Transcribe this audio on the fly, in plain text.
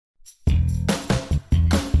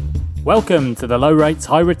Welcome to the Low Rates,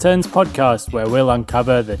 High Returns podcast, where we'll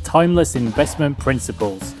uncover the timeless investment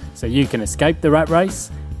principles so you can escape the rat race,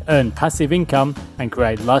 earn passive income, and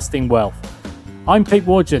create lasting wealth. I'm Pete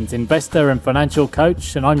Wargent, investor and financial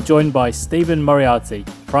coach, and I'm joined by Stephen Moriarty,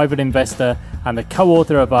 private investor and the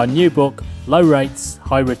co-author of our new book, Low Rates,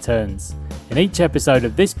 High Returns. In each episode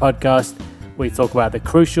of this podcast, we talk about the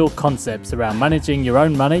crucial concepts around managing your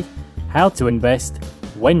own money, how to invest,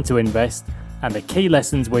 when to invest, and the key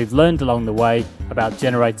lessons we've learned along the way about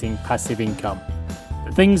generating passive income.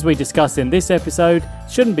 The things we discuss in this episode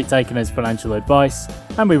shouldn't be taken as financial advice,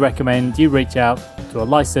 and we recommend you reach out to a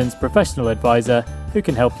licensed professional advisor who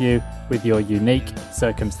can help you with your unique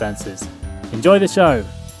circumstances. Enjoy the show.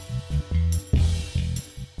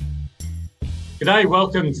 G'day,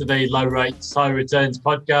 welcome to the Low Rates, High Returns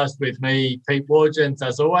podcast with me, Pete Wargent,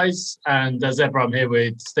 as always. And as ever, I'm here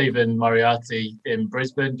with Stephen Moriarty in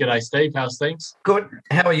Brisbane. G'day, Steve. How's things? Good.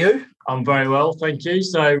 How are you? I'm very well, thank you.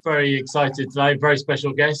 So very excited today. Very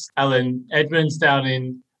special guest, Alan Edmunds down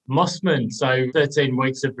in Mossman. So 13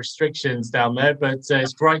 weeks of restrictions down there, but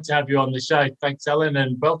it's great to have you on the show. Thanks, Alan,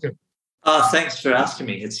 and welcome. Thanks for asking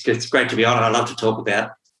me. It's great to be on. I love to talk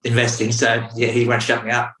about investing. So, yeah, he won't shut me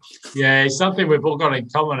up. Yeah, it's something we've all got in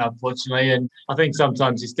common, unfortunately. And I think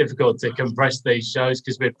sometimes it's difficult to compress these shows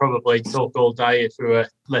because we'd probably talk all day if we were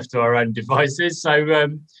left to our own devices.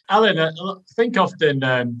 So, Alan, I think often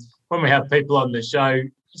when we have people on the show,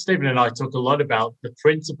 Stephen and I talk a lot about the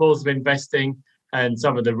principles of investing and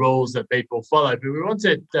some of the rules that people follow. But we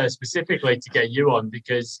wanted specifically to get you on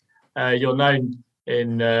because you're known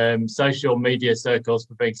in social media circles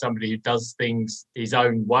for being somebody who does things his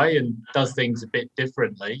own way and does things a bit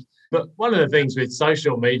differently. But one of the things with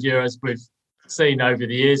social media, as we've seen over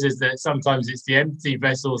the years, is that sometimes it's the empty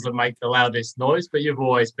vessels that make the loudest noise, but you've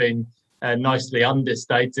always been nicely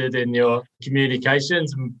understated in your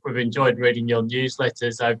communications, and we've enjoyed reading your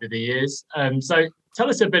newsletters over the years. So tell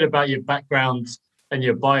us a bit about your background and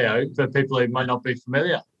your bio for people who might not be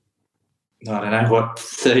familiar. I don't know,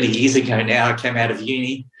 30 years ago now, I came out of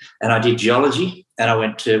uni and I did geology, and I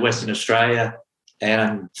went to Western Australia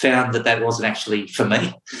and found that wasn't actually for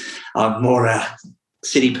me. I'm more a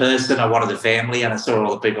city person. I wanted a family, and I saw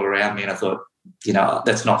all the people around me and I thought,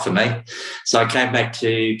 that's not for me. So I came back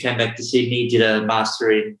to Sydney, did a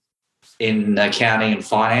master in accounting and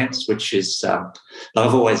finance, which is, I've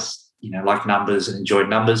always, liked numbers and enjoyed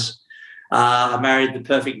numbers. I married the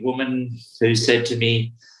perfect woman who said to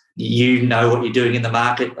me, you know what you're doing in the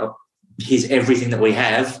market. Here's everything that we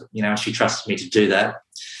have. She trusted me to do that.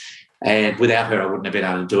 And without her, I wouldn't have been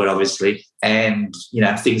able to do it, obviously. And,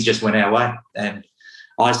 things just went our way. And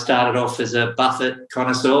I started off as a Buffett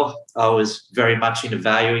connoisseur. I was very much into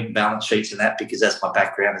valuing balance sheets and that because that's my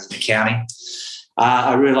background as an accounting.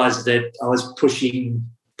 I realised that I was pushing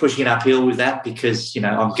it uphill with that because,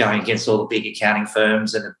 I'm going against all the big accounting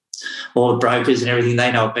firms and all the brokers and everything.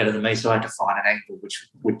 They know it better than me, so I had to find an angle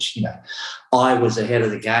which I was ahead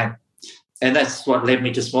of the game. And that's what led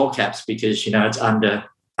me to small caps because, it's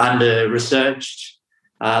under researched.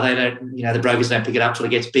 They don't, the brokers don't pick it up till it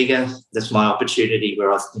gets bigger. That's my opportunity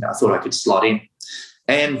where I thought I could slot in.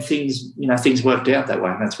 And things worked out that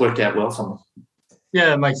way, and it's worked out well for me.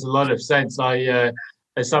 Yeah, it makes a lot of sense. I,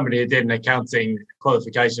 as somebody who did an accounting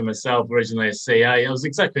qualification myself, originally a CA, it was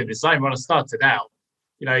exactly the same. When I started out,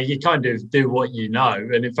 you kind of do what you know.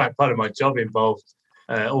 And in fact, part of my job involved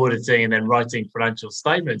auditing and then writing financial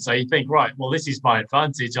statements. So you think, right, well, this is my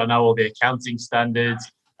advantage. I know all the accounting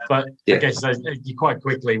standards. But yeah. I guess you quite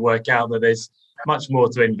quickly work out that there's much more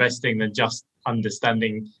to investing than just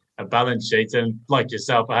understanding a balance sheet. And like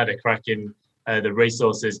yourself, I had a crack in the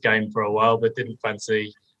resources game for a while, but didn't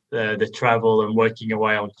fancy the travel and working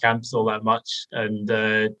away on camps all that much, and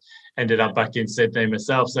ended up back in Sydney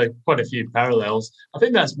myself. So quite a few parallels. I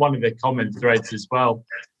think that's one of the common threads as well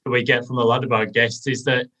that we get from a lot of our guests is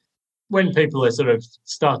that when people are sort of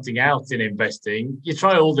starting out in investing, you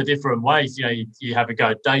try all the different ways. You have a go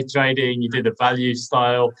at day trading, you do the value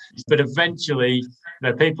style, but eventually,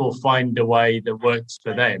 people find a way that works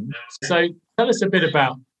for them. So tell us a bit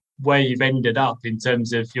about where you've ended up in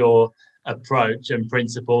terms of your approach and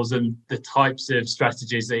principles and the types of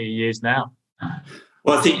strategies that you use now.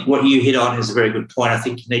 Well, I think what you hit on is a very good point. I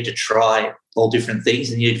think you need to try all different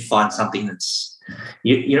things, and you need to find something that's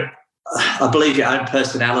I believe your own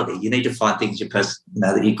personality. You need to find things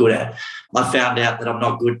that you're good at. I found out that I'm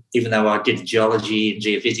not good, even though I did geology and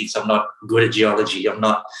geophysics. I'm not good at geology. I'm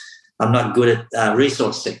not good at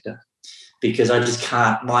resource sector. because I just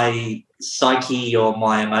can't. My psyche or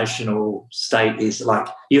my emotional state is like,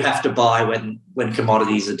 you have to buy when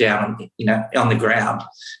commodities are down, on the ground,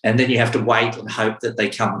 and then you have to wait and hope that they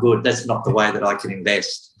come good. That's not the way that I can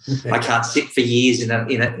invest. I can't sit for years in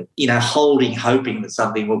a holding, hoping that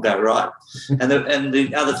something will go right. And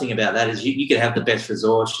the other thing about that is you can have the best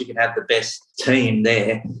resource, you can have the best team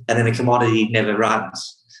there, and then the commodity never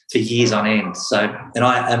runs for years on end. So, and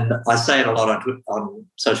I say it a lot on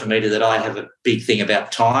social media that I have a big thing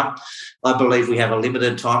about time. I believe we have a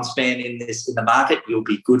limited time span in the market. You'll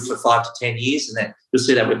be good for 5 to 10 years, and then you'll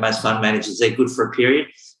see that with most fund managers. They're good for a period,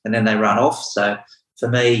 and then they run off. So for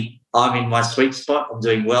me, I'm in my sweet spot. I'm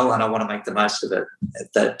doing well, and I want to make the most of it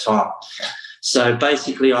at that time. So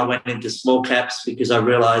basically, I went into small caps because I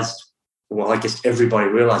realised, well, I guess everybody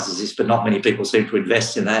realises this, but not many people seem to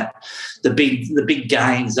invest in that. The big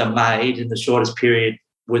gains are made in the shortest period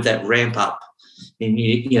with that ramp up. And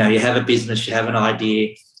you have a business, you have an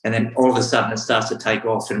idea, and then all of a sudden it starts to take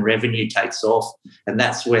off and revenue takes off, and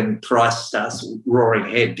that's when price starts roaring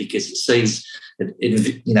ahead because it sees,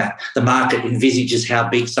 the market envisages how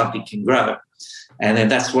big something can grow. And then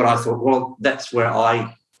that's what I thought, well, that's where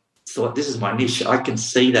I thought, this is my niche. I can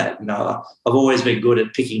see that. I've always been good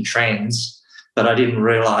at picking trends, but I didn't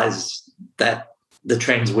realise that the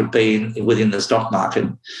trends would be within the stock market.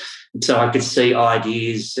 So I could see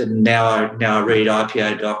ideas, and now I read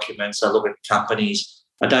IPO documents, I look at companies.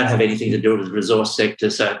 I don't have anything to do with the resource sector,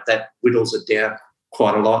 so that whittles it down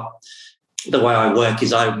quite a lot. The way I work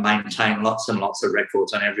is I maintain lots and lots of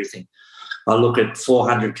records on everything. I look at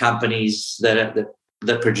 400 companies that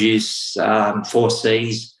produce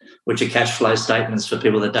 4Cs, which are cash flow statements for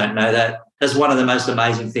people that don't know that. That's one of the most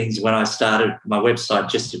amazing things when I started my website,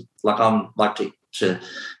 to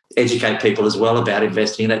educate people as well about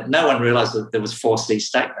investing, that no one realised that there was 4C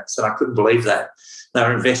statements, and I couldn't believe that. They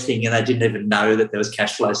were investing and they didn't even know that there was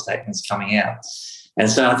cash flow statements coming out. And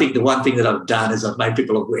so I think the one thing that I've done is I've made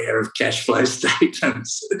people aware of cash flow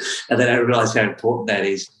statements, and they don't realise how important that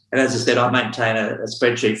is. And as I said, I maintain a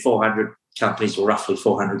spreadsheet, 400 companies, or roughly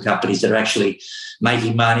 400 companies that are actually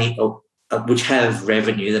making money, or which have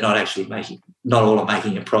revenue. They're not actually not all are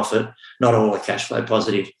making a profit, not all are cash flow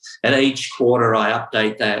positive. And each quarter I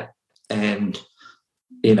update that, and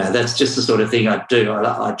that's just the sort of thing I do.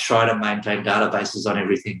 I try to maintain databases on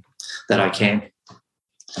everything that I can.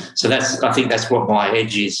 So I think that's what my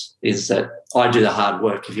edge is that I do the hard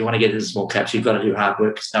work. If you want to get into small caps, you've got to do hard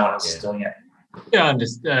work because no one else is doing it. Yeah,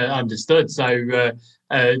 understood. So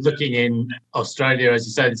looking in Australia, as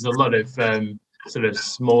you say, there's a lot of sort of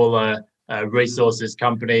smaller resources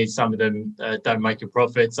companies. Some of them don't make a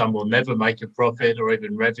profit. Some will never make a profit or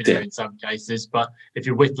even revenue in some cases. But if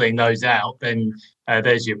you're whittling those out, then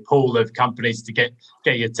there's your pool of companies to get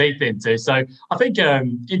your teeth into. So I think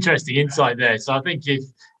interesting insight there. So I think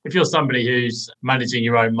if you're somebody who's managing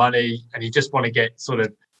your own money and you just want to get sort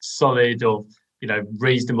of solid or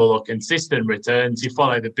reasonable or consistent returns, you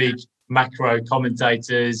follow the big macro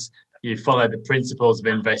commentators, you follow the principles of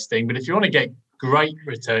investing. But if you want to get great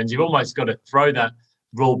returns, you've almost got to throw that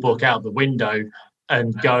rule book out the window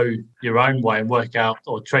and go your own way and work out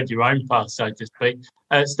or tread your own path, so to speak.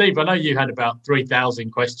 Steve, I know you had about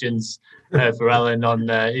 3,000 questions for Alan on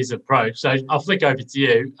his approach. So I'll flick over to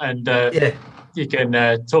you, and you can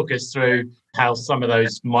talk us through how some of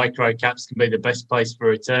those micro caps can be the best place for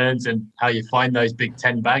returns and how you find those big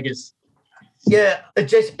 10 baggers. Yeah,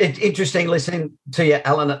 it's interesting listening to you,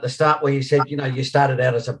 Alan, at the start where you said, you started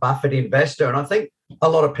out as a Buffett investor. And I think a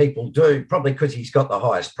lot of people do, probably because he's got the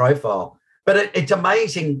highest profile. But it's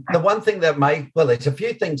amazing. The one thing there's a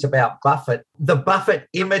few things about Buffett. The Buffett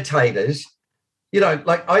imitators,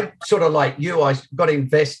 like I sort of like you, I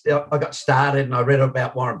got started and I read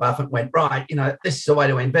about Warren Buffett and went, right, this is the way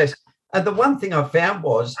to invest. And the one thing I found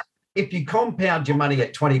was if you compound your money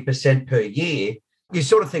at 20% per year, you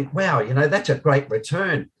sort of think, wow, that's a great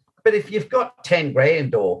return. But if you've got 10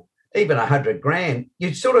 grand or even 100 grand,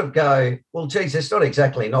 you sort of go, well, geez, it's not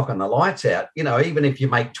exactly knocking the lights out. Even if you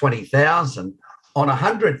make 20,000 on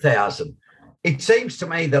 100,000, it seems to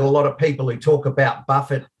me that a lot of people who talk about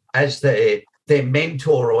Buffett as their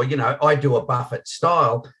mentor or, I do a Buffett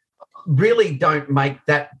style, really don't make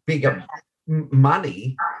that big a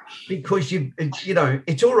money because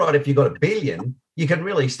it's all right if you've got $1 billion. You can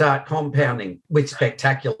really start compounding with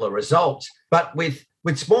spectacular results. But with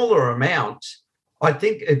smaller amounts, I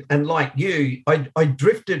think, and like you, I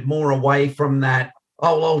drifted more away from that,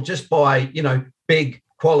 I'll just buy, big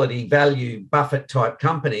quality value Buffett type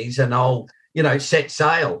companies and I'll, set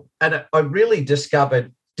sail. And I really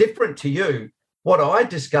discovered, different to you, what I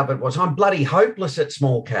discovered was I'm bloody hopeless at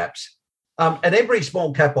small caps. And every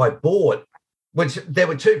small cap I bought, which there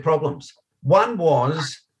were two problems. One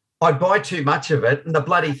was I'd buy too much of it and the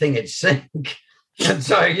bloody thing would sink. And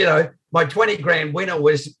so, my 20 grand winner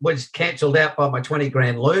was cancelled out by my 20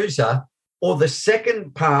 grand loser. Or the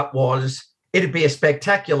second part was it'd be a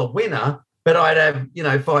spectacular winner, but I'd have,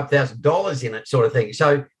 $5,000 in it sort of thing.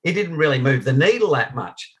 So it didn't really move the needle that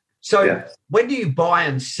much. So when do you buy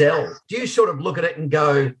and sell? Do you sort of look at it and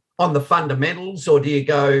go on the fundamentals, or do you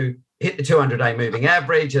go hit the 200-day moving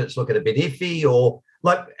average and it's looking a bit iffy? Or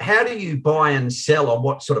like, how do you buy and sell on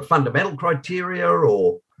what sort of fundamental criteria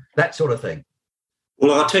or that sort of thing?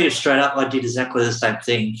 Well, I'll tell you straight up, I did exactly the same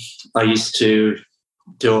thing. I used to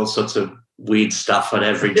do all sorts of weird stuff. I'd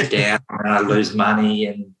average down and I'd lose money.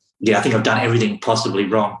 And, I think I've done everything possibly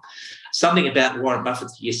wrong. Something about Warren Buffett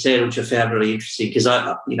that you said, which I found really interesting, because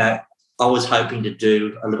I was hoping to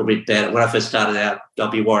do a little bit better. When I first started out, I'll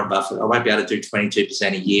be Warren Buffett. I won't be able to do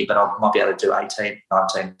 22% a year, but I might be able to do 18,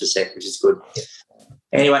 19%, which is good.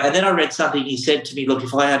 Anyway, and then I read something. He said to me, look,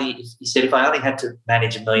 if I only had to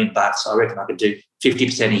manage $1 million, I reckon I could do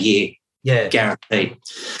 50% a year, guaranteed.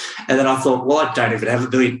 And then I thought, well, I don't even have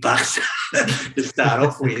 $1 million to start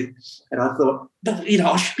off with. And I thought,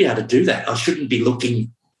 I should be able to do that. I shouldn't be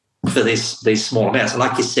looking for these small amounts. And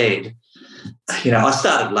like you said, I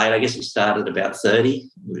started late. I guess we started about 30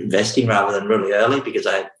 investing rather than really early because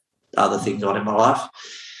I had other things on in my life.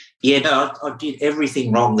 I did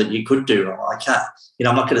everything wrong that you could do wrong. I can't,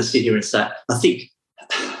 I'm not going to sit here and say, I think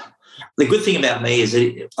the good thing about me is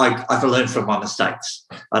that I can learn from my mistakes.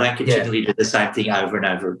 I don't continually do the same thing over and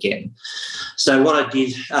over again. So what I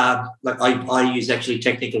did, I use actually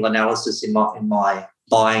technical analysis in my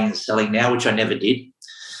buying and selling now, which I never did.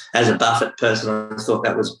 As a Buffett person, I thought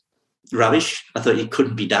that was rubbish. I thought it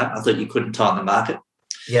couldn't be done. I thought you couldn't time the market.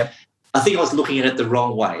 Yep. I think I was looking at it the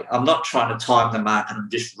wrong way. I'm not trying to time the market. I'm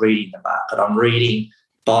just reading the market. I'm reading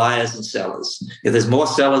buyers and sellers. If there's more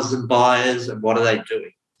sellers than buyers, and what are they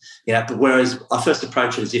doing? But whereas I first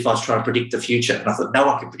approached it as if I was trying to predict the future, and I thought no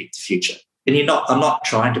one can predict the future. And I'm not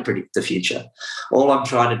trying to predict the future. All I'm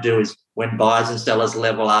trying to do is when buyers and sellers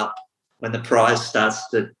level up, when the price starts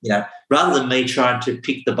to, rather than me trying to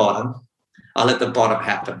pick the bottom, I let the bottom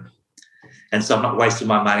happen. And so I'm not wasting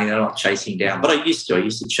my money and I'm not chasing down. But I used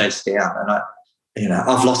to chase down, and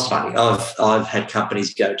I've lost money. I've had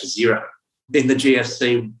companies go to zero. In the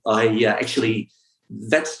GFC,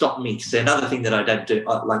 that stopped me. So another thing that I don't do,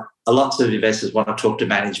 lots of investors want to talk to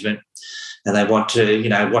management and they want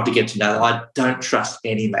to get to know. I don't trust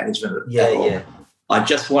any management at all. I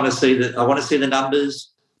just want to see the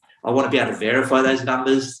numbers. I want to be able to verify those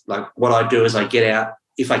numbers. Like what I do is I get out,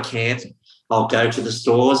 if I can, I'll go to the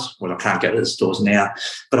stores. Well, I can't go to the stores now,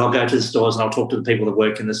 but I'll go to the stores and I'll talk to the people that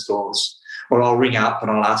work in the stores, or I'll ring up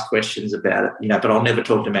and I'll ask questions about it, but I'll never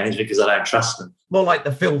talk to management because I don't trust them. More like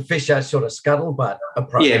the Phil Fisher sort of scuttlebutt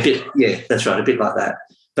approach. That's right, a bit like that.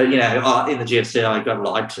 But, in the GFC, I got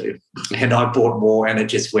lied to and I bought more and it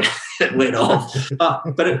just went off.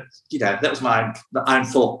 But, that was my own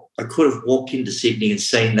fault. I could have walked into Sydney and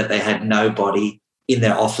seen that they had nobody in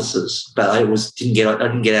their offices, but I didn't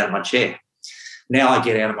get out of my chair. Now I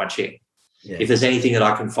get out of my chair. Yeah. If there's anything that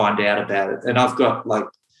I can find out about it. And I've got,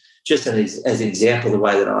 just as an example, the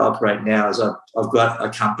way that I operate now is I've got a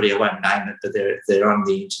company, I won't name it, but they're on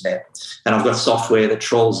the internet, and I've got software that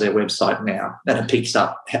trawls their website now, and it picks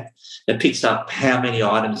up how many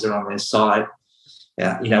items are on their site,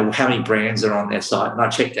 how many brands are on their site, and I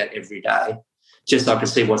check that every day, just so I can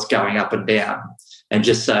see what's going up and down, and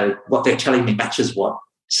just so what they're telling me matches what.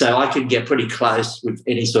 So I can get pretty close with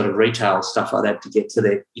any sort of retail stuff like that to get to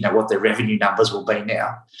their, what their revenue numbers will be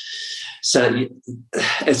now. So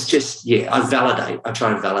it's just, I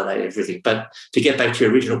try and validate everything. But to get back to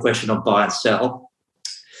your original question on buy and sell,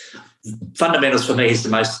 fundamentals for me is the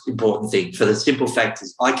most important thing, for the simple fact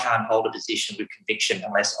is I can't hold a position with conviction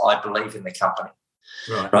unless I believe in the company.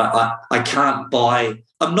 Right? I can't buy.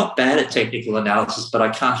 I'm not bad at technical analysis, but I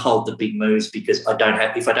can't hold the big moves because if I don't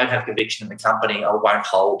have conviction in the company, I won't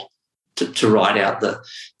hold to ride out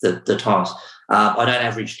the times. I don't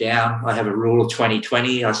average down. I have a rule of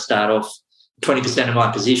 20-20. I start off 20% of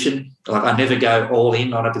my position. I never go all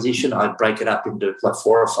in on a position. I break it up into 4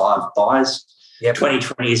 or 5 buys.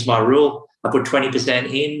 20-20 is my rule. I put 20%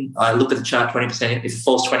 in. I look at the chart, 20% in. If it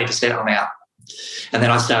falls 20%, I'm out. And then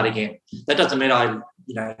I start again. That doesn't mean a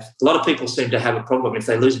lot of people seem to have a problem. If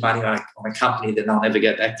they lose money on a company, then they'll never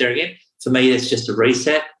go back there again. For me, it's just a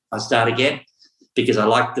reset. I start again because I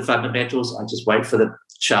like the fundamentals. I just wait for the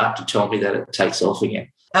chart to tell me that it takes off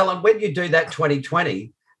again. Alan, when you do that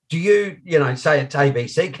 20-20, do you, say it's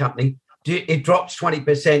ABC company, it drops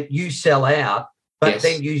 20%, you sell out, but Yes.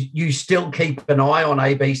 then you still keep an eye on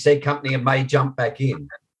ABC company and may jump back in.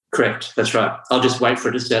 Correct. That's right. I'll just wait for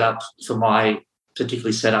it to set up for my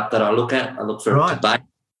particularly setup that I look at. I look for it to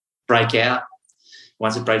break out.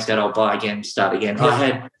 Once it breaks out, I'll buy again, start again. Yeah. I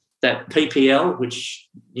had that PPL, which,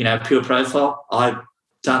 pure profile. I've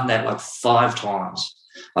done that like 5 times.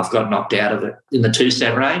 I've got knocked out of it in the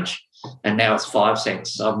 2-cent range, and now it's 5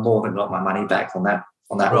 cents. So I've more than got my money back on that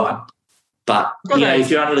one. But, if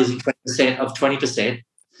you're only losing 20% of 20%,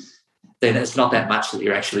 then it's not that much that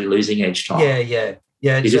you're actually losing each time. Yeah.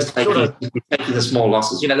 You're just taking the small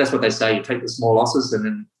losses. That's what they say. You take the small losses and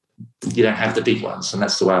then you don't have the big ones, and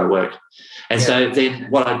that's the way I work. And so then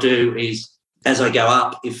what I do is, as I go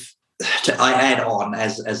up, I add on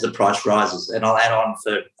as the price rises, and I'll add on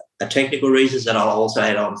for technical reasons, and I'll also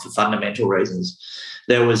add on for fundamental reasons.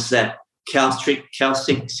 There was that Cal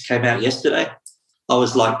 6 came out yesterday. I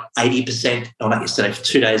was like 80%, not yesterday,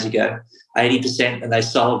 2 days ago, 80%, and they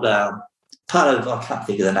sold part of, I can't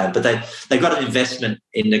think of the name, but they got an investment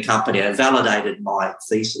in the company and it validated my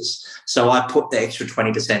thesis. So I put the extra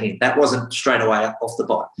 20% in. That wasn't straight away off the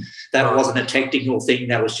bot. That wasn't a technical thing.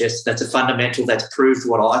 That's a fundamental that's proved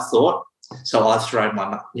what I thought. So I've thrown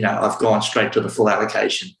I've gone straight to the full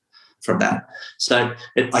allocation from that. So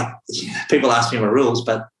people ask me my rules,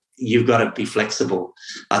 but you've got to be flexible,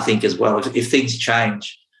 I think, as well. If things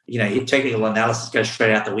change, your technical analysis goes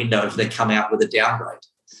straight out the window if they come out with a downgrade.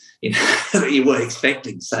 That you weren't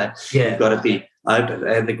expecting. So you've got to be open.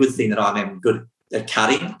 And the good thing that I'm good at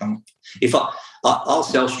cutting, if I'll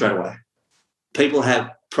sell straight away. People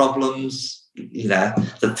have problems,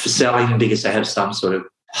 for selling because they have some sort of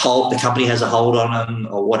hold. The company has a hold on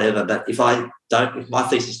them or whatever. But if my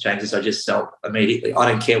thesis changes, I just sell immediately.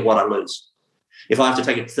 I don't care what I lose. If I have to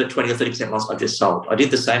take a 20 or 30% loss, I just sold. I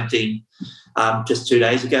did the same thing just 2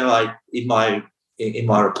 days ago. In my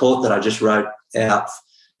report that I just wrote out,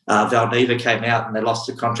 Valneva came out and they lost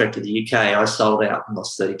the contract to the UK. I sold out and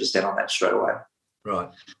lost 30% on that straight away. Right.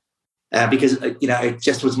 Because, it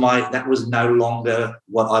just was that was no longer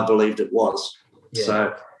what I believed it was. Yeah.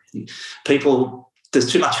 So people,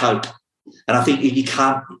 there's too much hope. And I think you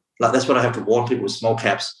can't, that's what I have to warn people with small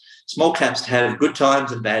caps. Small caps have good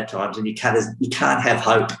times and bad times, and you can't have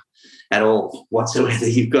hope at all whatsoever.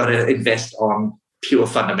 You've got to invest on pure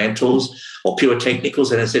fundamentals or pure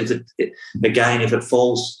technicals. And again, if it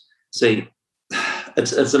falls,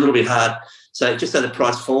 it's a little bit hard. So just so the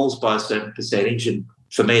price falls by a certain percentage, and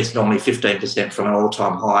for me it's normally 15% from an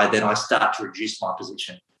all-time high, then I start to reduce my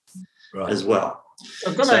position as well.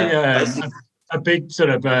 I've got a big sort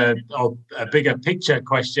of a bigger picture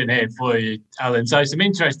question here for you, Alan. So some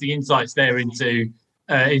interesting insights there into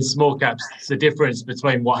in small caps, the difference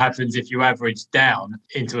between what happens if you average down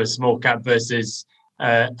into a small cap versus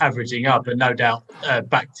averaging up, and no doubt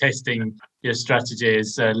back testing your strategy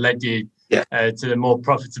has led you to the more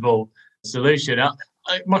profitable solution.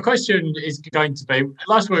 My question is going to be,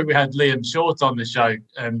 last week we had Liam Short on the show.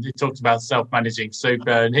 He talked about self-managing super,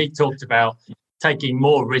 and he talked about taking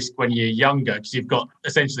more risk when you're younger because you've got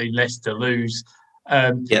essentially less to lose.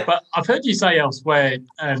 But I've heard you say elsewhere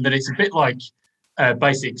that it's a bit like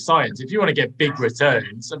basic science. If you want to get big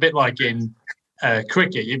returns, a bit like in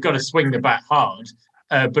cricket, you've got to swing the bat hard.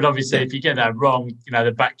 But obviously, if you get that wrong,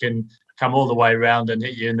 the bat can come all the way around and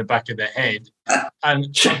hit you in the back of the head.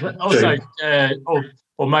 And also,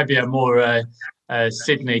 or maybe a more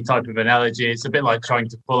Sydney type of analogy, it's a bit like trying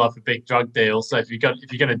to pull off a big drug deal. So if you're going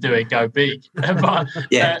to do it, go big. But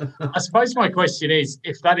I suppose my question is,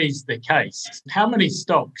 if that is the case, how many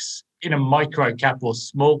stocks in a micro cap or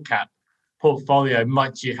small cap portfolio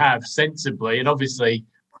might you have sensibly? And obviously,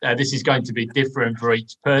 this is going to be different for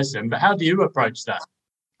each person. But how do you approach that?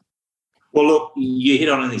 Well, look, you hit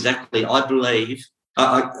on it exactly. I believe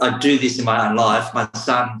I do this in my own life. My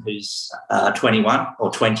son, who's 21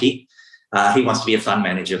 or 20, he wants to be a fund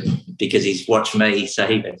manager because he's watched me, so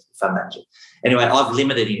he becomes a fund manager. Anyway, I've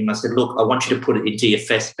limited him. I said, look, I want you to put it into your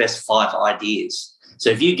best 5 ideas. So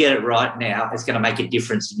if you get it right now, it's going to make a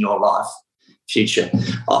difference in your life future.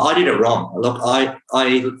 I did it wrong. Look, I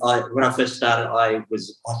when I first started, I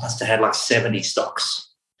must have had like 70 stocks.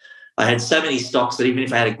 I had so many stocks that even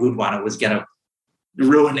if I had a good one, it was going to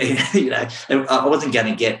ruin it. I wasn't going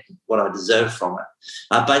to get what I deserved from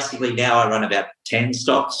it. Basically, now I run about 10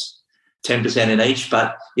 stocks, 10% in each,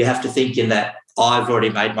 but you have to think in that I've already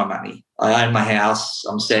made my money. I own my house.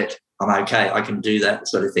 I'm set. I'm okay. I can do that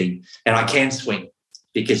sort of thing. And I can swing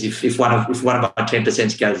because if one of my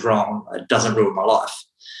 10% goes wrong, it doesn't ruin my life.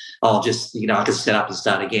 I'll just, I can set up and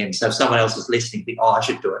start again. So if someone else is listening, think, I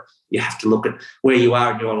should do it. You have to look at where you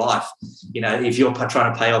are in your life. If you're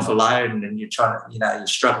trying to pay off a loan and you're trying to, you're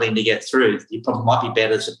struggling to get through, you probably might be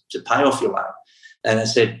better to pay off your loan. And I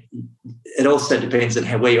said, it also depends on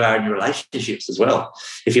where you are in your relationships as well.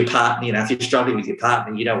 If your partner, if you're struggling with your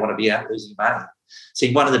partner, you don't want to be out losing money.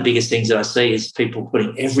 See, one of the biggest things that I see is people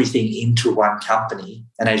putting everything into one company.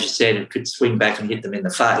 And as you said, it could swing back and hit them in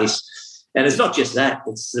the face. And it's not just that,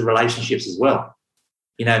 it's the relationships as well.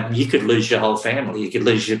 You could lose your whole family, you could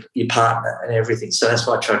lose your partner and everything. So that's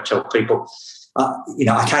why I try to tell people,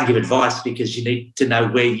 I can't give advice because you need to know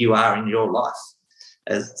where you are in your life.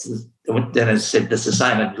 Then I said, that's the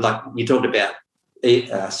same. And like you talked about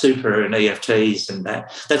super and EFTs and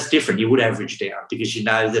that's different. You would average down because you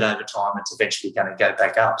know that over time it's eventually going to go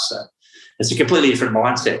back up. So it's a completely different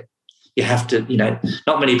mindset. You have to,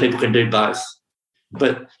 not many people can do both.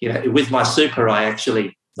 But, with my super, I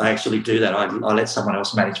actually do that. I let someone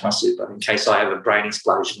else manage my super in case I have a brain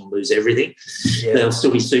explosion and lose everything. Yeah. There'll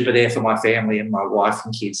still be super there for my family and my wife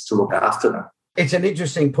and kids to look after them. It's an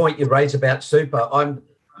interesting point you raise about super. I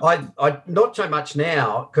not so much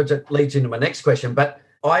now because it leads into my next question, but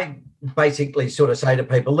I basically sort of say to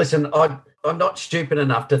people, listen, I'm not stupid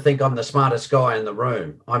enough to think I'm the smartest guy in the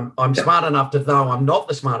room. I'm smart enough to know I'm not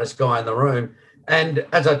the smartest guy in the room. And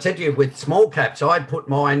as I said to you, with small caps, I put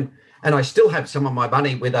mine, and I still have some of my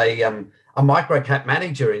money with a micro cap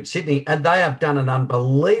manager in Sydney, and they have done an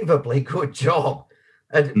unbelievably good job.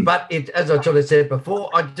 But as I sort of said before,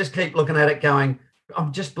 I just keep looking at it going,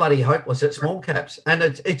 I'm just bloody hopeless at small caps. And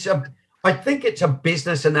I think it's a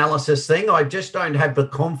business analysis thing. I just don't have the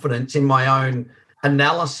confidence in my own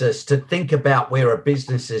analysis to think about where a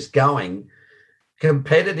business is going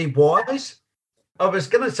competitive wise. I was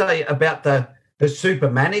going to say about the super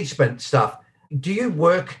management stuff. Do you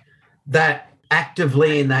work that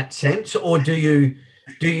actively in that sense, or do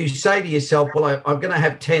you say to yourself, well, I'm going to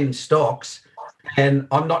have 10 stocks and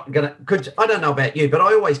I'm not going to, because I don't know about you, but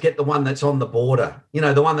I always get the one that's on the border,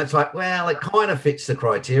 the one that's like, well, it kind of fits the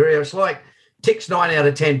criteria. It's like ticks 9 out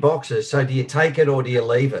of 10 boxes. So do you take it or do you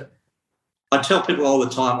leave it? I tell people all the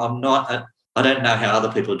time, I don't know how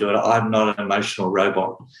other people do it. I'm not an emotional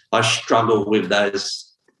robot. I struggle with those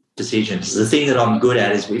decisions. The thing that I'm good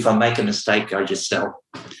at is if I make a mistake, I just sell.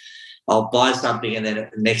 I'll buy something and then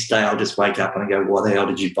the next day I'll just wake up and I go, why the hell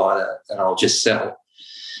did you buy that? And I'll just sell.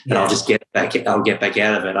 And I'll just get back out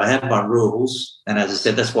of it. I have my rules. And as I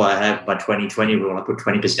said, that's why I have my 20-20 rule. I put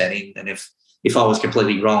 20% in. And if I was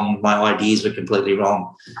completely wrong, my ideas were completely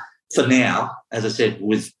wrong. For now, as I said,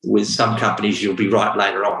 with some companies, you'll be right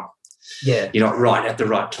later on. Yeah. You're not right at the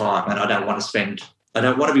right time. And I don't want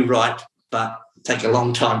to be right, but take a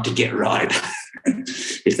long time to get right,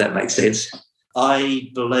 if that makes sense. I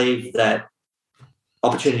believe that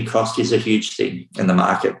opportunity cost is a huge thing in the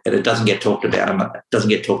market, and it doesn't get talked about. It doesn't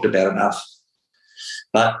get talked about enough.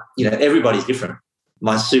 But everybody's different.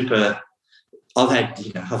 My super, I've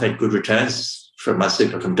had good returns from my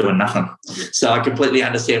super from doing nothing. So I completely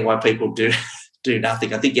understand why people do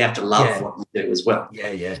nothing. I think you have to love what you do as well.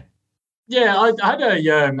 Yeah. Yeah, I had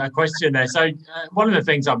a question there. So one of the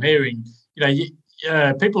things I'm hearing,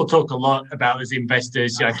 people talk a lot about as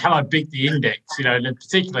investors, can I beat the index? And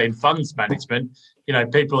particularly in funds management,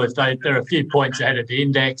 people, if they're a few points ahead of the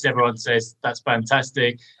index, everyone says that's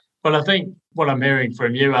fantastic. But I think what I'm hearing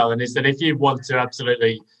from you, Alan, is that if you want to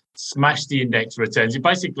absolutely smash the index returns, you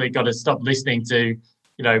basically got to stop listening to,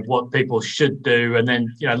 what people should do, and then,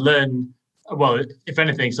 learn. Well, if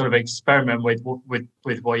anything, sort of experiment with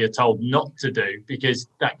what you're told not to do, because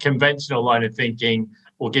that conventional line of thinking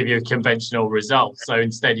will give you a conventional result. So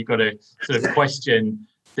instead, you've got to sort of question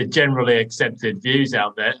the generally accepted views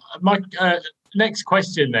out there. My next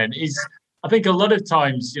question then is, I think a lot of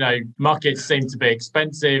times, markets seem to be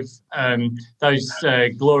expensive. Those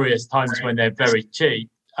glorious times when they're very cheap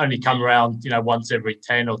only come around, once every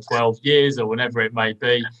 10 or 12 years or whenever it may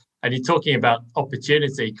be. And you're talking about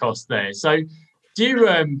opportunity cost there. So do you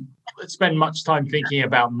spend much time thinking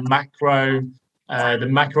about the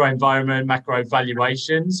macro environment, macro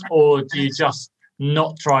valuations, or do you just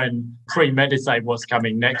not try and premeditate what's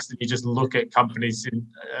coming next and you just look at companies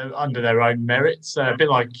under their own merits? A bit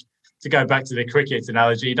like, to go back to the cricket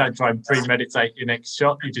analogy, you don't try and premeditate your next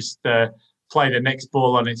shot, you just play the next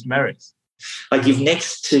ball on its merits. I give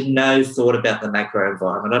next to no thought about the macro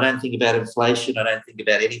environment. I don't think about inflation. I don't think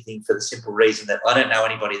about anything, for the simple reason that I don't know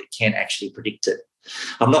anybody that can actually predict it.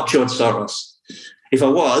 I'm not George Soros. If I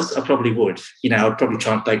was, I probably would. I'd probably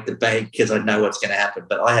try and bake the bank because I know what's going to happen,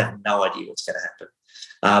 but I have no idea what's going to happen.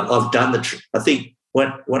 I've done I think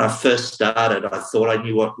when I first started, I thought I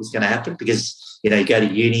knew what was going to happen because, you go to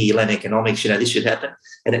uni, you learn economics, this should happen,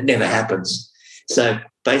 and it never happens. So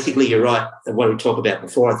basically, you're right. What we talked about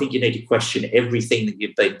before, I think you need to question everything that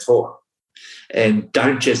you've been taught and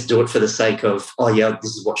don't just do it for the sake of, oh, yeah,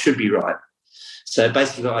 this is what should be right. So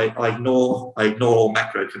basically, I ignore all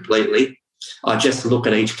macro completely. I just look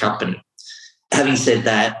at each company. Having said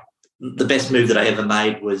that, the best move that I ever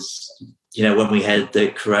made was, when we had the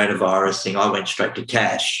coronavirus thing, I went straight to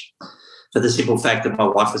cash for the simple fact that my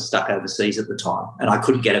wife was stuck overseas at the time and I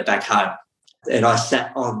couldn't get her back home. And I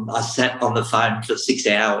sat on the phone for 6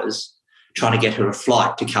 hours trying to get her a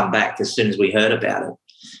flight to come back as soon as we heard about it.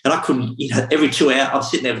 And I couldn't, every 2 hours, I was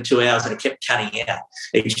sitting there for 2 hours and I kept cutting out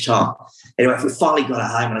each time. Anyway, we finally got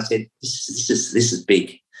her home and I said, this is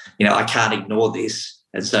big. I can't ignore this.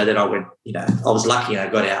 And so then I went, I was lucky and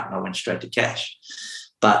I got out and I went straight to cash.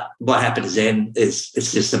 But what happens then is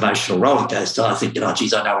it's this emotional roller coaster. I think, oh,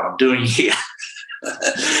 geez, I know what I'm doing here.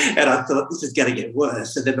 And I thought this is going to get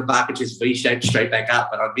worse. And then the market just V-shaped straight back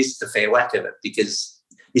up and I missed the fair whack of it because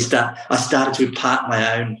I started to impart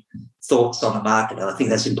my own thoughts on the market. And I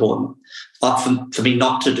think that's important for me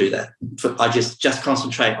not to do that. I just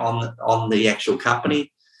concentrate on the actual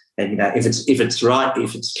company. And, if it's right,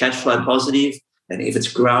 if it's cash flow positive, and if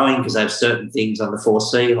it's growing, because I have certain things on the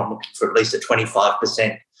 4C, I'm looking for at least a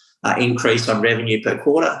 25% increase on revenue per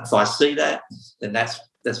quarter. If I see that, then that's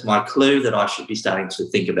my clue that I should be starting to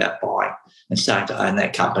think about buying and starting to own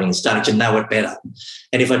that company and starting to know it better.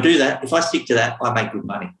 And if I do that, if I stick to that, I make good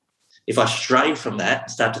money. If I stray from that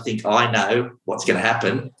and start to think I know what's going to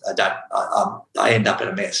happen, I end up in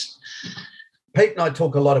a mess. Pete and I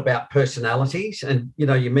talk a lot about personalities, and,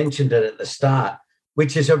 you mentioned it at the start,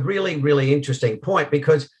 which is a really, really interesting point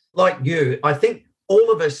because, like you, I think all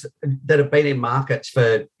of us that have been in markets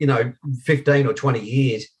for, 15 or 20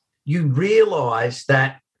 years, you realise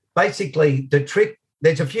that basically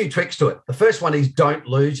there's a few tricks to it. The first one is don't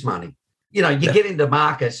lose money. You get into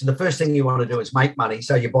markets and the first thing you want to do is make money.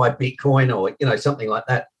 So you buy Bitcoin or, something like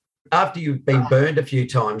that. After you've been burned a few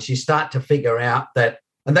times, you start to figure out that,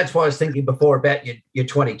 and that's why I was thinking before about your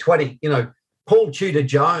 2020, Paul Tudor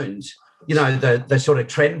Jones, the sort of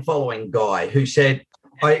trend following guy who said,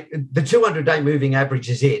 the 200-day moving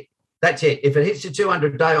average is it. That's it. If it hits the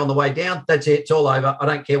 200-day on the way down, that's it. It's all over. I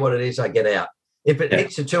don't care what it is. I get out. If it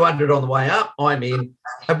hits the 200 on the way up, I'm in.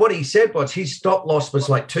 And what he said was his stop loss was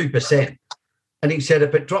like 2%. And he said,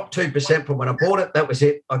 if it dropped 2% from when I bought it, that was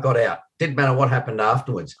it. I got out. Didn't matter what happened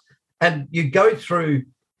afterwards. And you go through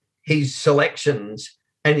his selections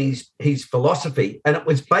and his philosophy, and it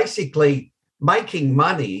was basically making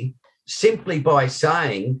money simply by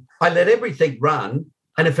saying, I let everything run,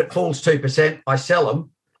 and if it falls 2%, I sell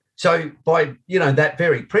them. So by, that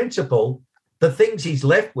very principle, the things he's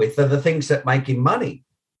left with are the things that make him money,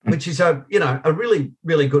 which is a really,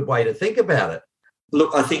 really good way to think about it.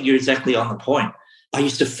 Look, I think you're exactly on the point. I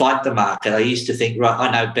used to fight the market. I used to think, right,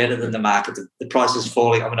 I know better than the market. The price is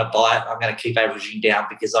falling. I'm going to buy it. I'm going to keep averaging down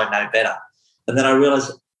because I know better. And then I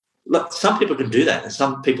realised, look, some people can do that, and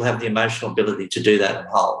some people have the emotional ability to do that and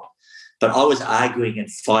hold. But I was arguing and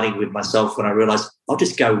fighting with myself when I realised I'll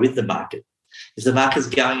just go with the market. If the market's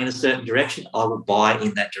going in a certain direction, I will buy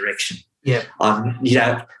in that direction. Yeah. And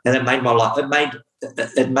it made my life. It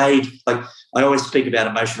made, like, I always speak about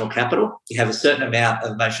emotional capital. You have a certain amount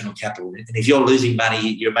of emotional capital, and if you're losing money,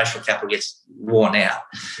 your emotional capital gets worn out.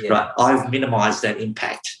 Yeah. Right? I've minimised that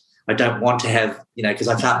impact. I don't want to have, because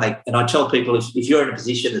I can't make. And I tell people, if you're in a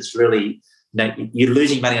position that's really, you're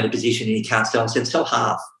losing money on a position and you can't sell, I said sell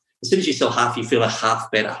half. As soon as you sell half, you feel a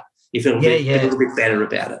half better. You feel a little bit better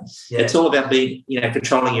about it. Yeah. It's all about being,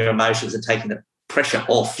 controlling your emotions and taking the pressure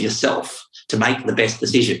off yourself to make the best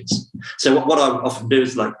decisions. So what I often do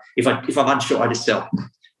is, like, if I'm unsure, I just sell.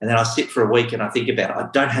 And then I sit for a week and I think about it. I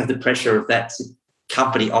don't have the pressure of that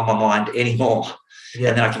company on my mind anymore. Yeah.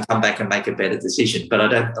 And then I can come back and make a better decision. But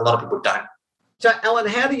a lot of people don't. So, Alan,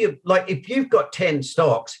 how do you, like, if you've got 10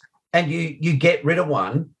 stocks and you get rid of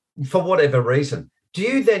one for whatever reason, do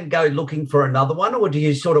you then go looking for another one, or do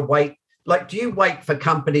you sort of wait? Like, do you wait for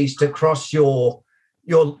companies to cross your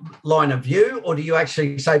line of view, or do you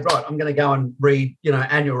actually say, right, I'm going to go and read,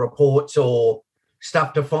 annual reports or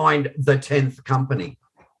stuff to find the 10th company?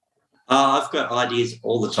 I've got ideas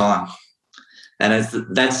all the time. And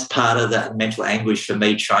that's part of that mental anguish for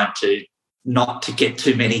me, trying to not to get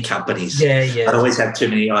too many companies. Yeah. I always have too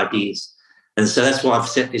many ideas. And so that's why I've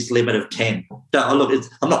set this limit of 10. Look,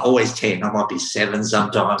 I'm not always 10. I might be 7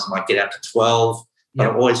 sometimes. I might get out to 12. But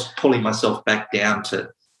I'm always pulling myself back down to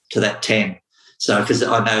that 10. So because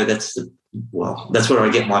I know that's where I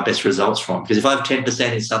get my best results from. Because if I have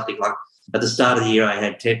 10% in something, like at the start of the year, I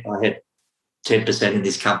had 10% in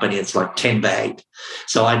this company. It's like 10 bagged.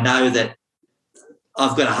 So I know that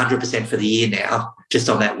I've got 100% for the year now, just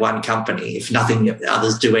on that one company, if nothing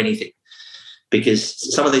others do anything.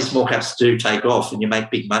 Because some of these small caps do take off and you make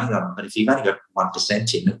big money on them. But if you've only got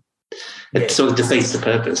 1% in it, it sort of defeats the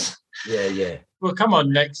purpose. Yeah. Well, come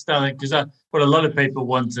on next, because what a lot of people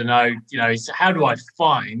want to know, is how do I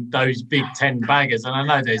find those big 10 baggers? And I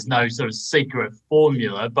know there's no sort of secret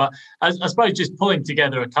formula, but I suppose just pulling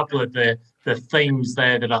together a couple of the themes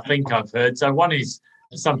there that I think I've heard. So one is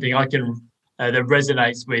something I can that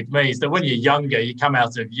resonates with me is that when you're younger, you come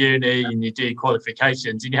out of uni and you do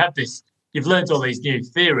qualifications and you have this, you've learned all these new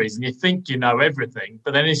theories and you think you know everything.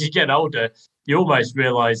 But then as you get older, you almost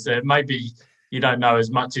realise that maybe you don't know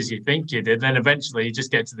as much as you think you did. Then eventually you just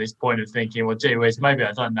get to this point of thinking, well, gee whiz, maybe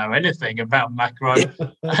I don't know anything about macro.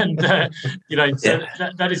 And, so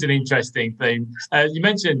that is an interesting theme. You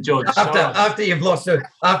mentioned George after you've lost about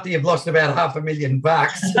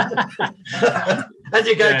 $500,000. And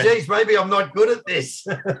you go, geez, maybe I'm not good at this.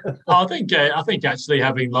 I think actually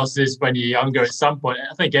having losses when you're younger at some point,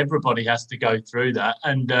 I think everybody has to go through that.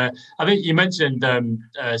 And I think you mentioned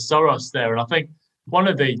Soros there, and I think one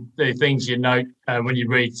of the things you note when you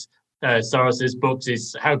read Soros's books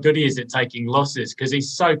is how good he is at taking losses, because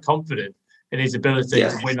he's so confident in his ability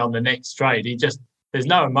to win on the next trade. There's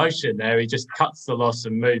no emotion there. He just cuts the loss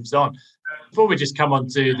and moves on. Before we just come on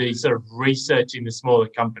to the sort of researching the smaller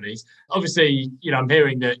companies, obviously, I'm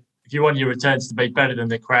hearing that if you want your returns to be better than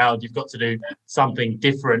the crowd, you've got to do something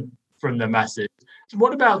different from the masses.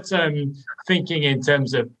 What about thinking in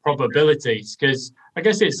terms of probabilities? Because I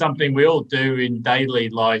guess it's something we all do in daily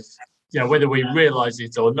life, whether we realise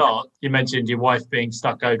it or not. You mentioned your wife being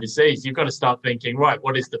stuck overseas. You've got to start thinking, right,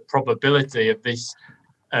 what is the probability of this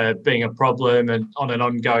being a problem and on an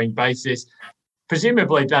ongoing basis?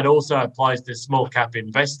 Presumably that also applies to small cap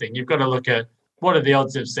investing. You've got to look at what are the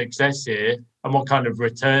odds of success here and what kind of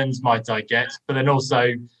returns might I get, but then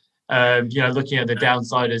also, looking at the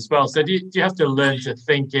downside as well. So do you have to learn to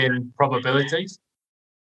think in probabilities?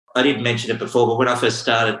 I didn't mention it before, but when I first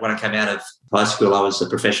started, when I came out of high school, I was a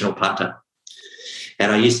professional punter.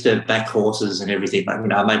 And I used to back horses and everything.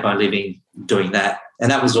 I made my living doing that.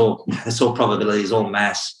 And it's all probabilities, all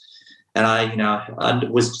maths. And I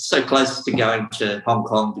was so close to going to Hong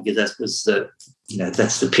Kong because that was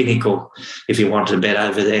that's the pinnacle if you want to bet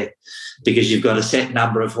over there, because you've got a set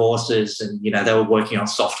number of horses and, they were working on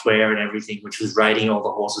software and everything, which was rating all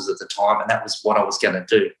the horses at the time. And that was what I was going to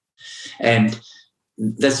do. And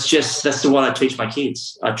that's what I teach my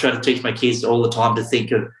kids. I try to teach my kids all the time to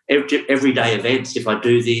think of everyday events. If I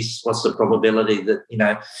do this, what's the probability that,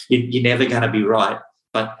 you're never going to be right,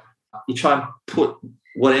 but you try and put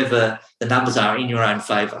whatever the numbers are in your own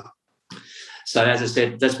favour. So as I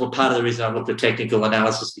said, that's what part of the reason I looked at technical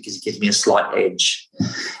analysis, because it gives me a slight edge.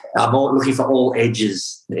 I'm looking for all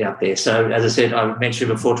edges out there. So as I said, I mentioned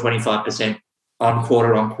before 25% on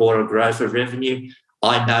quarter growth of revenue.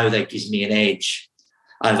 I know that gives me an edge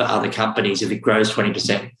over other companies if it grows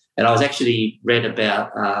 20%. And I was actually read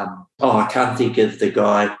about, I can't think of the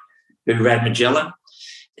guy who ran Magellan.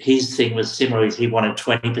 His thing was similar. He wanted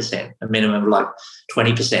 20%, a minimum like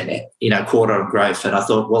 20%, quarter on growth. And I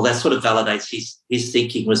thought, well, that sort of validates his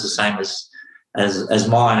thinking was the same as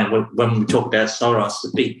mine. And when we talk about Soros,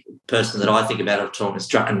 the big person that I think about at the time is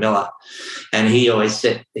Druckenmiller. And he always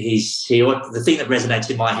said the thing that resonates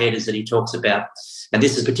in my head is that he talks about, and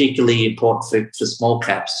this is particularly important for small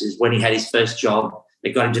caps, is when he had his first job,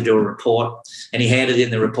 they got him to do a report and he handed in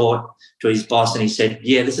the report to his boss and he said,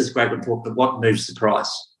 yeah, this is a great report, but what moves the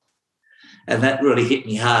price? And that really hit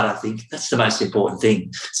me hard. I think that's the most important thing.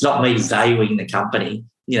 It's not me valuing the company.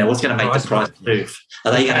 What's going to make the price move?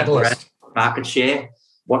 Are they going to grab market share?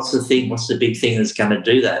 What's the thing? What's the big thing that's going to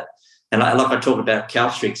do that? And like I talked about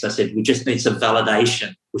Caltrix, I said, we just need some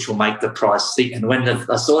validation, which will make the price think. And when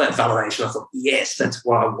I saw that validation, I thought, yes, that's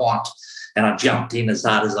what I want. And I jumped in as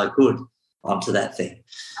hard as I could onto that thing.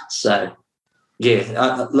 So,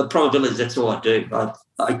 the probabilities, that's all I do.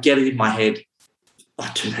 I get it in my head. I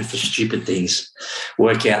do that for stupid things,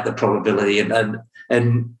 work out the probability.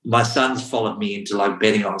 And my son's followed me into like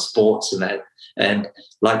betting on sports and that. And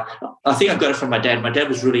like, I think I got it from my dad. My dad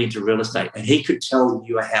was really into real estate and he could tell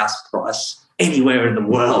you a house price anywhere in the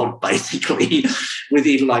world, basically,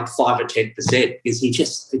 within like 5 or 10%, because he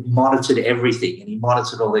just monitored everything and he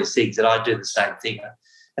monitored all these things. And I do the same thing.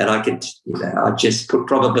 And I could, I just put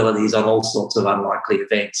probabilities on all sorts of unlikely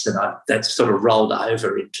events, and that's sort of rolled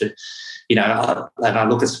over into, and I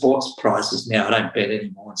look at sports prices now. I don't bet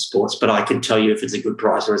anymore on sports, but I can tell you if it's a good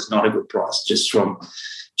price or it's not a good price just from,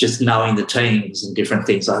 just knowing the teams and different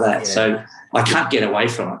things like that. Yeah. So I can't get away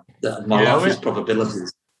from it. My life is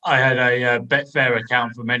probabilities. I had a Betfair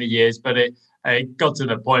account for many years, but it got to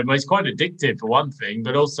the point where it's quite addictive for one thing,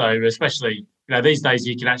 but also especially, these days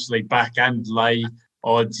you can actually back and lay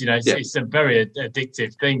odds. It's a very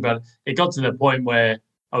addictive thing, but it got to the point where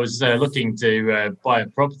I was looking to buy a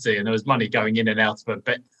property, and there was money going in and out of a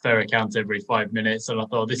Betfair account every 5 minutes. And I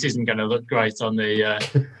thought, this isn't going to look great on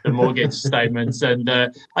the mortgage statements. And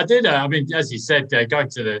I did, as you said, going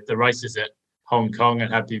to the races at Hong Kong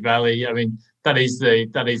and Happy Valley, that is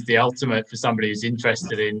the ultimate for somebody who's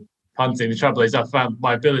interested in punting. The trouble is I found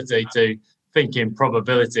my ability to think in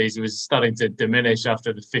probabilities was starting to diminish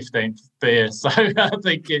after the 15th beer. So I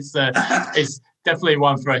think it's definitely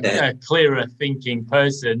one for a clearer thinking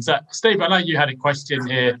person. So, Steve, I know you had a question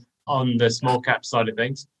here on the small cap side of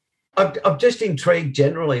things. I'm just intrigued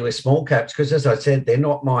generally with small caps because, as I said, they're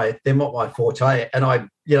not my forte, and I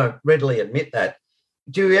readily admit that.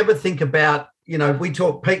 Do you ever think about Pete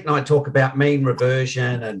and I talk about mean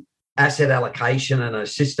reversion and asset allocation and a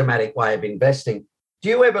systematic way of investing. Do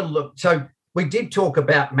you ever look? So we did talk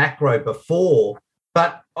about macro before,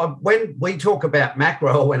 but when we talk about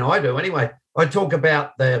macro, or when I do anyway, I talk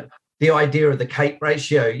about the idea of the CAPE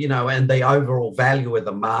ratio, and the overall value of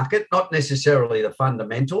the market, not necessarily the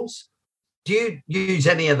fundamentals. Do you use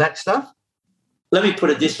any of that stuff? Let me put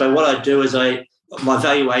it this way. What I do is my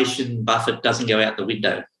valuation buffet doesn't go out the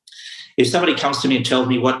window. If somebody comes to me and tells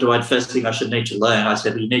me first thing I should need to learn, I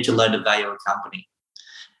said, well, you need to learn to value a company.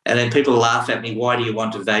 And then people laugh at me, why do you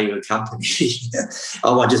want to value a company?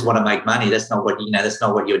 Oh, I just want to make money. That's not what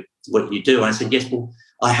you do. And I said, yes, well,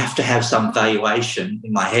 I have to have some valuation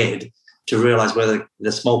in my head to realise whether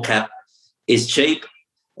the small cap is cheap,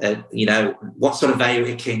 what sort of value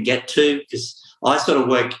it can get to. Because I sort of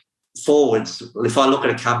work forwards. If I look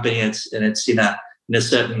at a company and it's in a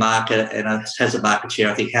certain market and it has a market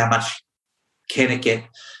share, I think how much can it get?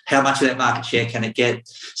 How much of that market share can it get?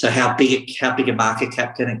 So how big a market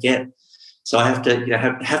cap can it get? So I have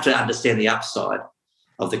to have to understand the upside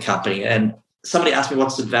of the company. And somebody asked me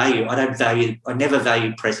what's the value. I never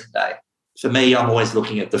value present day. For me, I'm always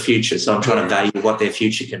looking at the future. So I'm trying to value what their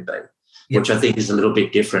future can be, which I think is a little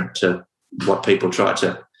bit different to what people try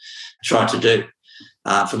to do.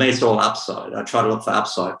 For me, it's all upside. I try to look for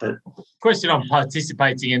upside. But question on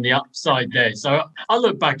participating in the upside there. So I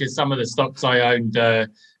look back at some of the stocks I owned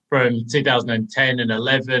from 2010 and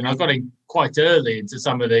 11. I got in quite early into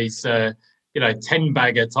some of these,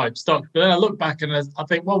 10-bagger type stocks. But then I look back and I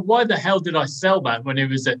think, well, why the hell did I sell that when it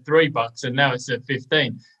was at $3 and now it's at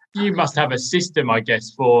 15? You must have a system, I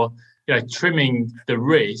guess, for trimming the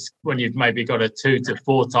risk when you've maybe got a 2 to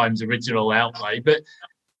 4 times original outlay. But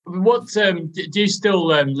what do you still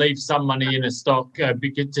leave some money in a stock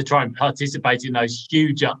to try and participate in those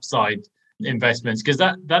huge upside investments? Because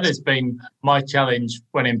that has been my challenge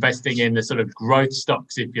when investing in the sort of growth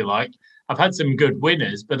stocks, if you like. I've had some good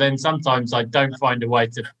winners, but then sometimes I don't find a way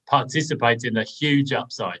to participate in the huge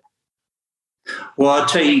upside. Well, I'll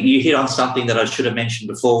tell you, you hit on something that I should have mentioned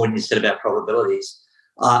before when you said about probabilities.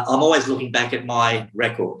 I'm always looking back at my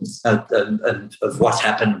records of what's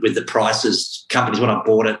happened with the prices, companies when I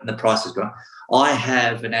bought it and the prices gone. I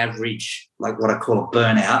have an average, like what I call a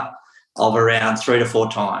burnout, of around 3 to 4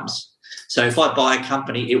 times. So if I buy a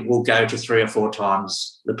company, it will go to 3 or 4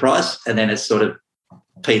 times the price, and then it sort of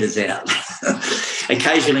peters out.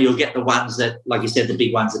 Occasionally you'll get the ones that, like you said, the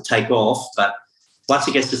big ones that take off, but once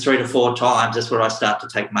it gets to 3 to 4 times, that's where I start to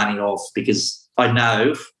take money off, because I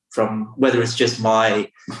know from whether it's just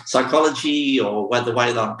my psychology or the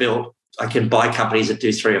way that I'm built, I can buy companies that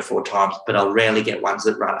do 3 or 4 times, but I'll rarely get ones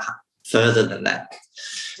that run further than that.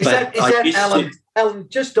 Is that Alan,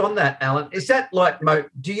 just on that, Alan, is that like,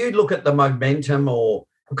 do you look at the momentum or,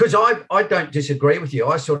 because I don't disagree with you.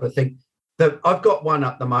 I sort of think that I've got one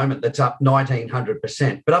at the moment that's up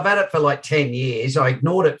 1,900%, but I've had it for like 10 years. I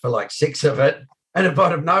ignored it for like 6 of it. And if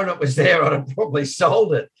I'd have known it was there, I'd have probably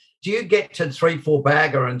sold it. Do you get to 3-4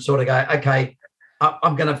 bagger and sort of go, okay,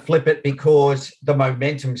 I'm going to flip it because the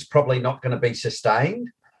momentum's probably not going to be sustained?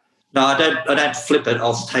 No, I don't flip it.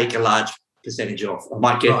 I'll take a large percentage off. I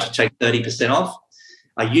might get to take 30% off.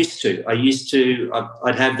 I used to.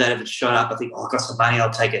 I'd have that if it shot up. I think, I've got some money,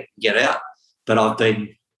 I'll take it, get out. But I've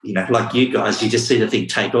been, like you guys, you just see the thing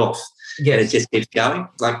take off. Yeah. And it just keeps going.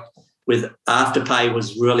 Like with Afterpay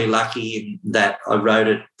was really lucky in that I rode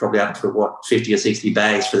it probably up to 50 or 60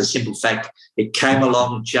 bags for the simple fact it came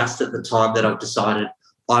along just at the time that I've decided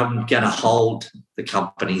I'm going to hold the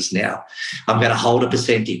companies now. I'm going to hold a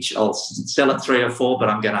percentage. I'll sell at 3 or 4, but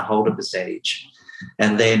I'm going to hold a percentage.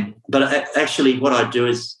 And then, but actually what I do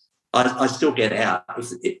is I still get out.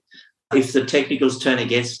 If the technicals turn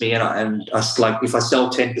against me if I sell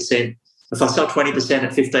 10%, if I sell 20%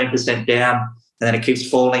 at 15% down and then it keeps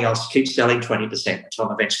falling, I'll keep selling 20% until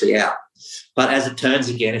I'm eventually out. But as it turns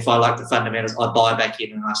again, if I like the fundamentals, I buy back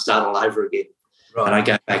in and I start all over again. Right. And I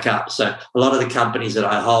go back up. So a lot of the companies that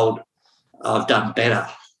I hold, I've done better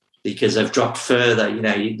because they've dropped further.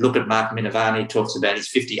 You look at Mark Minervani, talks about his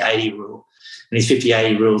 50-80 rule. And his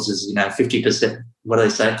 50-80 rules is, 50%. What do they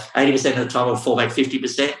say? 80% of the time it'll fall back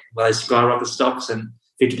 50%. Well, they skyrocket stocks, and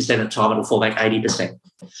 50% of the time it'll fall back 80%.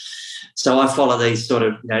 So I follow these sort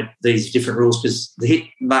of, these different rules because the hit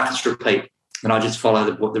markets repeat, and I just follow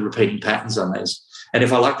the repeating patterns on those. And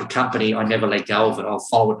if I like the company, I never let go of it. I'll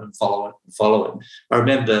follow it and follow it and follow it. I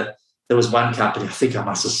remember there was one company, I think I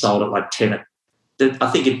must have sold it like 10.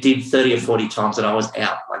 I think it did 30 or 40 times, and I was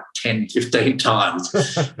out like 10, 15 times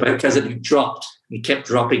because it dropped. It kept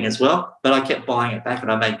dropping as well, but I kept buying it back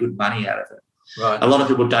and I made good money out of it. Right. A lot of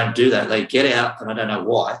people don't do that. They get out, and I don't know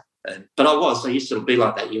why. But I used to be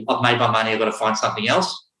like that. I've made my money, I've got to find something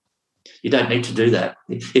else. You don't need to do that.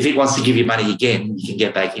 If it wants to give you money again, you can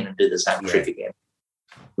get back in and do the same trick again.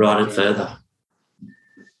 Ride it further.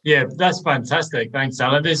 Yeah, that's fantastic. Thanks,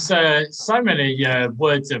 Alan. There's so many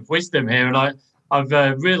words of wisdom here, and I've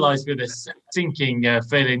realised with a sinking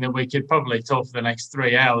feeling that we could probably talk for the next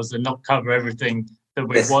 3 hours and not cover everything that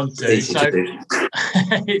we want to. So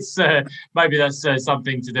it's maybe that's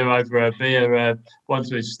something to do over a beer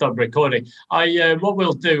once we've stopped recording. What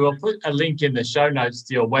we'll do, I'll put a link in the show notes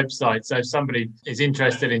to your website. So if somebody is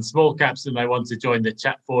interested in small caps and they want to join the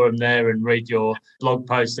chat forum there and read your blog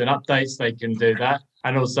posts and updates, they can do that.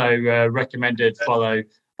 And also recommended follow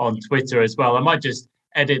on Twitter as well. I might just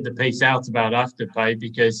edit the piece out about Afterpay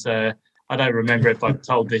because I don't remember if I've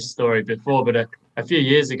told this story before, but a few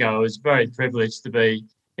years ago I was very privileged to be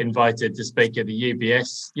invited to speak at the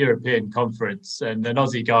UBS European conference, and an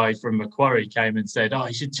Aussie guy from Macquarie came and said,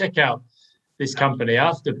 you should check out this company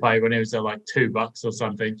Afterpay, when it was at like $2 or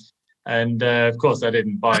something. And of course I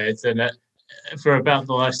didn't buy it, and for about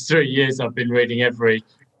the last 3 years I've been reading every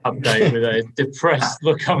update with a depressed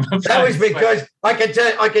look on my face. That was because I can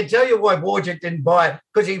tell you why Wojcik didn't buy it,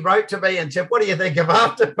 because he wrote to me and said, "What do you think of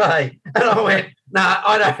Afterpay?" And I went, "No,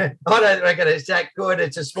 I don't reckon it's that good.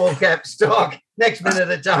 It's a small cap stock." Next minute,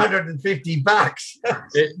 it's $150.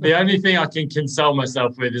 The only thing I can console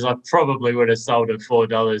myself with is I probably would have sold at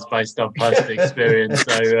 $4 based on past experience.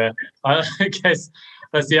 So I guess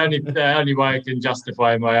that's the only way I can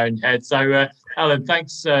justify in my own head. So, Alan,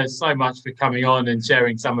 thanks so much for coming on and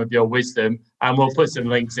sharing some of your wisdom. And we'll put some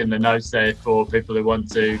links in the notes there for people who want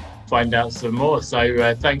to find out some more.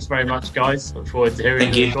 So thanks very much, guys. Look forward to hearing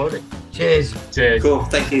the recording. Cheers. Cheers. Cool.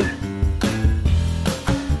 Thank you.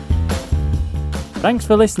 Thanks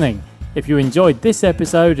for listening. If you enjoyed this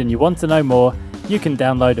episode and you want to know more, you can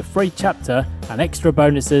download a free chapter and extra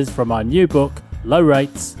bonuses from our new book, Low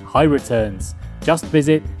Rates, High Returns. Just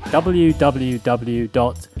visit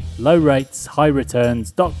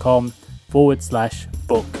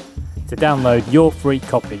www.lowrateshighreturns.com/book to download your free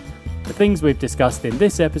copy. The things we've discussed in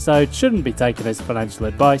this episode shouldn't be taken as financial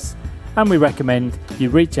advice, and we recommend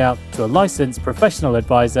you reach out to a licensed professional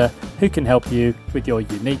advisor who can help you with your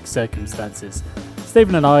unique circumstances.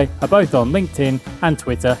 Stephen and I are both on LinkedIn and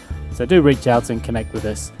Twitter, so do reach out and connect with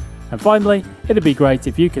us. And finally, it'd be great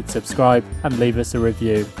if you could subscribe and leave us a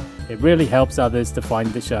review. It really helps others to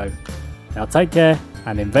find the show. Now take care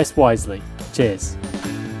and invest wisely. Cheers.